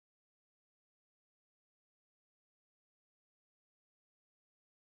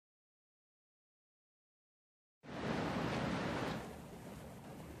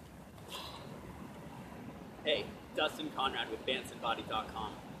Dustin Conrad with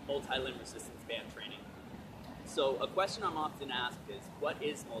BansonBody.com, multi-limb resistance band training. So a question I'm often asked is, what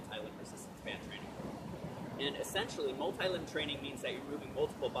is multi-limb resistance band training? And essentially, multi-limb training means that you're moving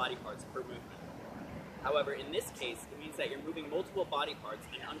multiple body parts per movement. However, in this case, it means that you're moving multiple body parts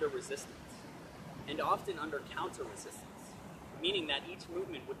and under resistance, and often under counter resistance, meaning that each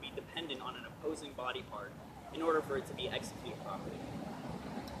movement would be dependent on an opposing body part in order for it to be executed properly.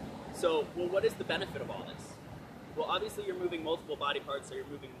 So, well, what is the benefit of all this? Well, obviously you're moving multiple body parts, so you're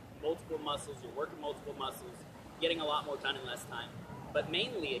moving multiple muscles, you're working multiple muscles, getting a lot more done in less time. But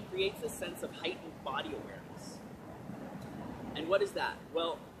mainly, it creates a sense of heightened body awareness. And what is that?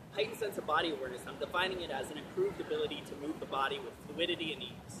 Well, heightened sense of body awareness, I'm defining it as an improved ability to move the body with fluidity and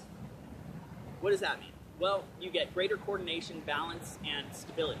ease. What does that mean? Well, you get greater coordination, balance, and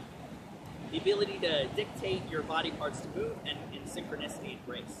stability. The ability to dictate your body parts to move and in synchronicity and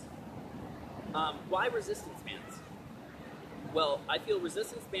grace. Why resistance bands? Well, I feel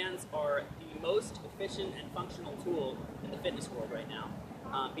resistance bands are the most efficient and functional tool in the fitness world right now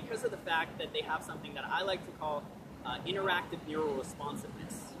because of the fact that they have something that I like to call interactive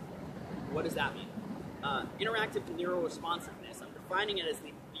neuroresponsiveness. What does that mean? Interactive neuroresponsiveness, I'm defining it as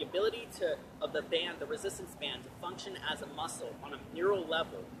the ability of the band, the resistance band, to function as a muscle on a neural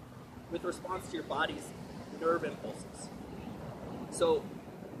level with response to your body's nerve impulses. So,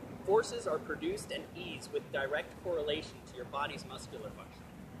 forces are produced and eased with direct correlation to your body's muscular function.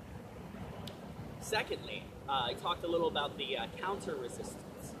 Secondly, I talked a little about the counter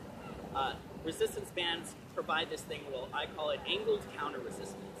resistance. Resistance bands provide this thing, well, I call it angled counter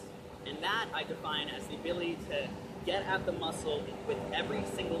resistance. And that I define as the ability to get at the muscle with every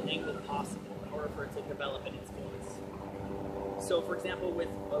single angle possible in order for it to develop an influence. So, for example, with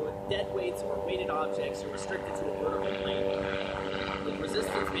dead weights or weighted objects, you're restricted to a vertical plane. With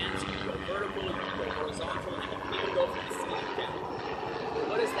resistance bands, you can go vertical, you can go horizontal, and you can even go from the ceiling down. But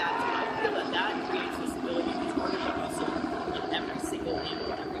what does that do? I feel that creates this ability to target the muscle in every single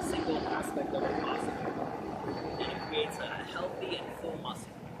angle, every single aspect of it possible. And it creates a healthy and full muscle.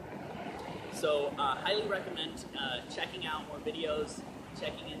 So, highly recommend checking out more videos,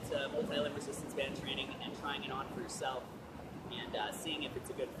 checking into multi-limb resistance band training, and trying it on for yourself, and seeing if it's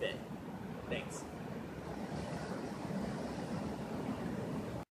a good fit.